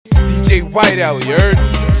DJ Whiteowl, you heard?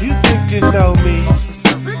 You think you know me?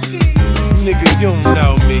 Nigga, you don't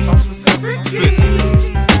know me.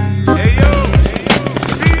 Hey yo,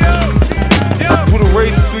 I put a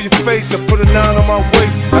razor through your face, I put a 9 on my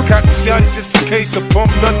waist. I cock the shotty just in case, I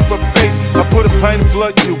bump nothing but bass. I put a pint of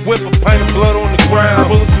blood in your whip, a pint of blood on the ground.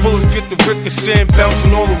 Bullets get the ricochet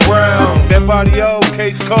bouncing all around. That body old,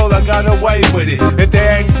 case cold, I got away with it. If they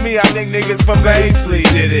ask me, I think niggas from Baisley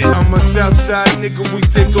did it. I'm a Southside nigga, we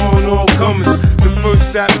take on all comers. The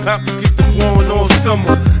first shot pop, we get the one all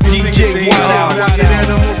summer. DJ Whiteowl. Watching that,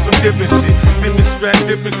 I'm on some different shit. Different strap,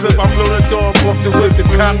 different clip. I blow the dog off the whip. The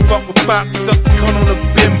cop fuck with Fox up the cunt on a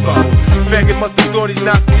bimbo. Faggot must have thought he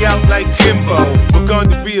knocked me out like Kimbo. Begun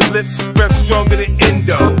to be a lips, breath stronger than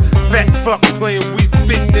Indo. Fat fuck playing we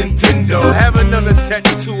fit Nintendo. Have another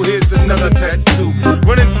tattoo, here's another tattoo.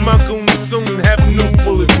 Run into my goons soon, have new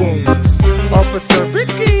bullet wounds. Officer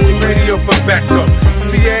Ricky, radio for backup.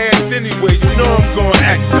 See your ass anyway, you know I'm gonna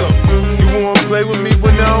act up. You wanna play with me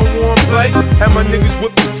when I don't wanna play? Have my niggas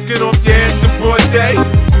whip the skin off your ass in broad day?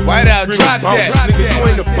 Whiteowl, drop that. Nigga, you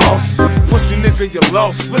ain't a boss. Pussy nigga, you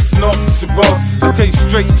lost. Listen, Officer Ross, I tell you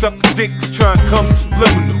straight, suck a dick, try and come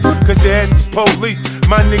subliminal. Cause you ask the police,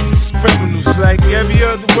 my niggas is criminals. Like every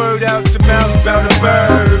other word out your mouth's bound to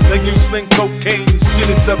bird. Like you sling cocaine, this shit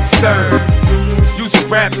is absurd. You's a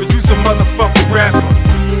rapper, you's a motherfucking rapper.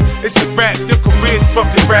 It's a rap, your career's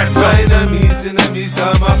fucking rap. My enemies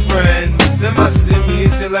are my friends. And my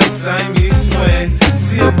simmies, they're like Siamese twins.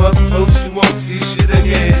 See them up close, you won't see shit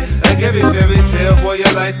again. Like every fairy tale, boy,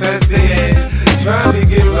 your life has the end. Try me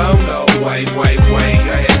get blown, no, white. Go ahead,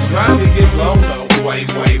 try me get blown, no, white.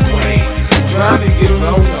 Try me get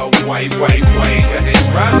blown, no, white. Go ahead,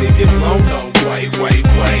 try me get blown, no, white.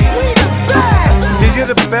 Yeah, you're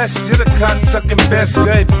the best, you're the cock-sucking best. Go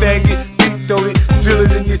ahead, faggot, deep-throated, feel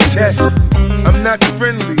it in your chest. I'm not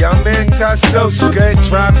friendly, I'm anti-social. Go ahead,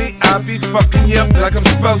 try me, I'll be fucking you up like I'm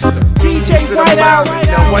supposed to. DJ Whiteowl.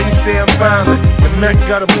 Now why you say I'm violent? The Mac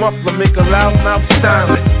got a muffler, make a loud mouth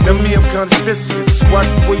silent. Now me, I'm kinda sensitive, just watch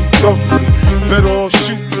the way you talk to me. Better off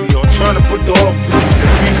shooting me or trying to put the hawk to me.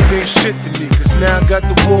 Beef ain't shit to me, cause now I got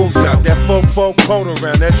the wolves out. That 4-4 coat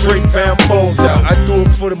around, that straight pound balls out. I do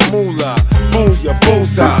it for the moolah, booyah,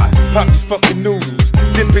 bullseye. Pop your fucking noodles,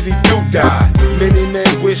 dippity doo die. Many men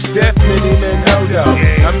wish death, many men hold up.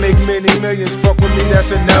 I make many millions, fuck with me,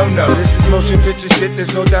 that's a no-no. This is motion picture shit,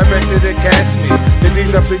 there's no director that cast me. The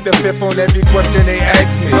D's I plead the fifth on every question they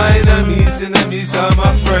ask me. My enemies are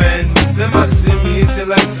my friends. And my simmies, they're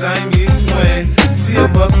like Siamese twins. See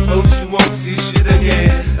them up close, you won't see shit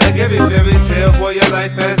again. Like every fairy tale, boy, your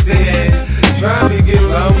life has the end. Try me get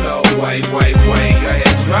blown, no, white. Go ahead,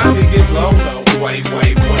 try me get blown, no, white.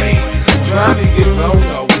 Try me get blown,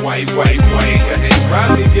 no, white. Go ahead,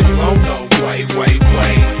 try me get blown, no, white.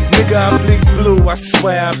 Nigga, I bleed blue, I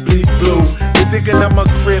swear I bleed blue. You thinking I'm a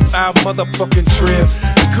crib, I'll motherfucking trip.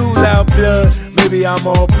 Cool out blood, maybe I'm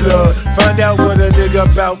all blood. Find out what a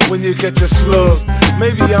nigga about when you catch a slug.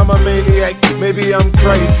 Maybe I'm a maniac, maybe I'm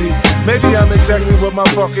crazy. Maybe I'm exactly what my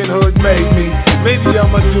fucking hood made me. Maybe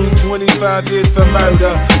I'ma do 25 years for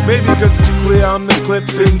murder. Maybe cause it's clear I'm the clip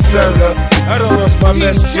inserter. I done lost my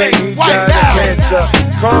best friend, he died of cancer.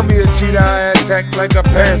 Call me a cheetah, I attack like a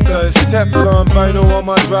panther. It's Teflon vinyl on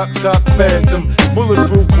my drop top Phantom.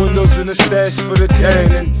 Bulletproof windows in the stash for the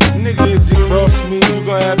cannon. Nigga, if you cross me, you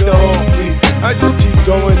gon' have to off me. I just keep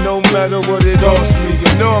going no matter what it costs me.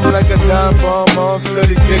 You know I'm like a time bomb, I'm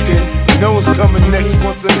steady ticking. You know what's coming next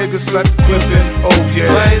once a nigga slap the clip in. Oh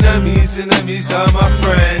yeah. My enemies are my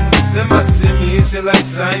friends. And my simmies, they're like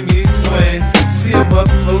Siamese twins. See them up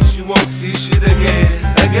close, you won't see shit again.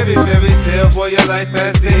 Like every fairy tale, boy, your life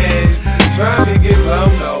has the end. Try me get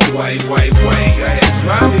blown, no, white. Go ahead,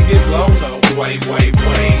 try me get blown, no, white.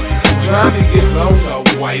 Try me get blown, no,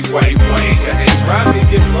 white. Go ahead, try me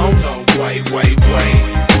get blown, no, white.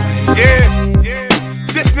 Yeah,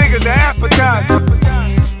 this nigga's an appetizer.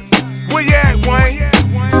 Where you at, Wayne?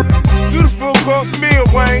 You the full course meal,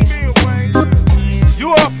 Wayne.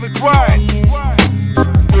 You awfully quiet.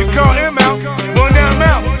 You call him out, well now I'm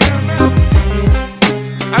out.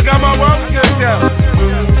 I got my road chest out.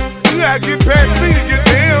 You gotta get past me to get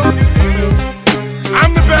to him.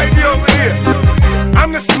 I'm the baby over here.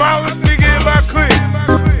 I'm the smallest nigga in my clique.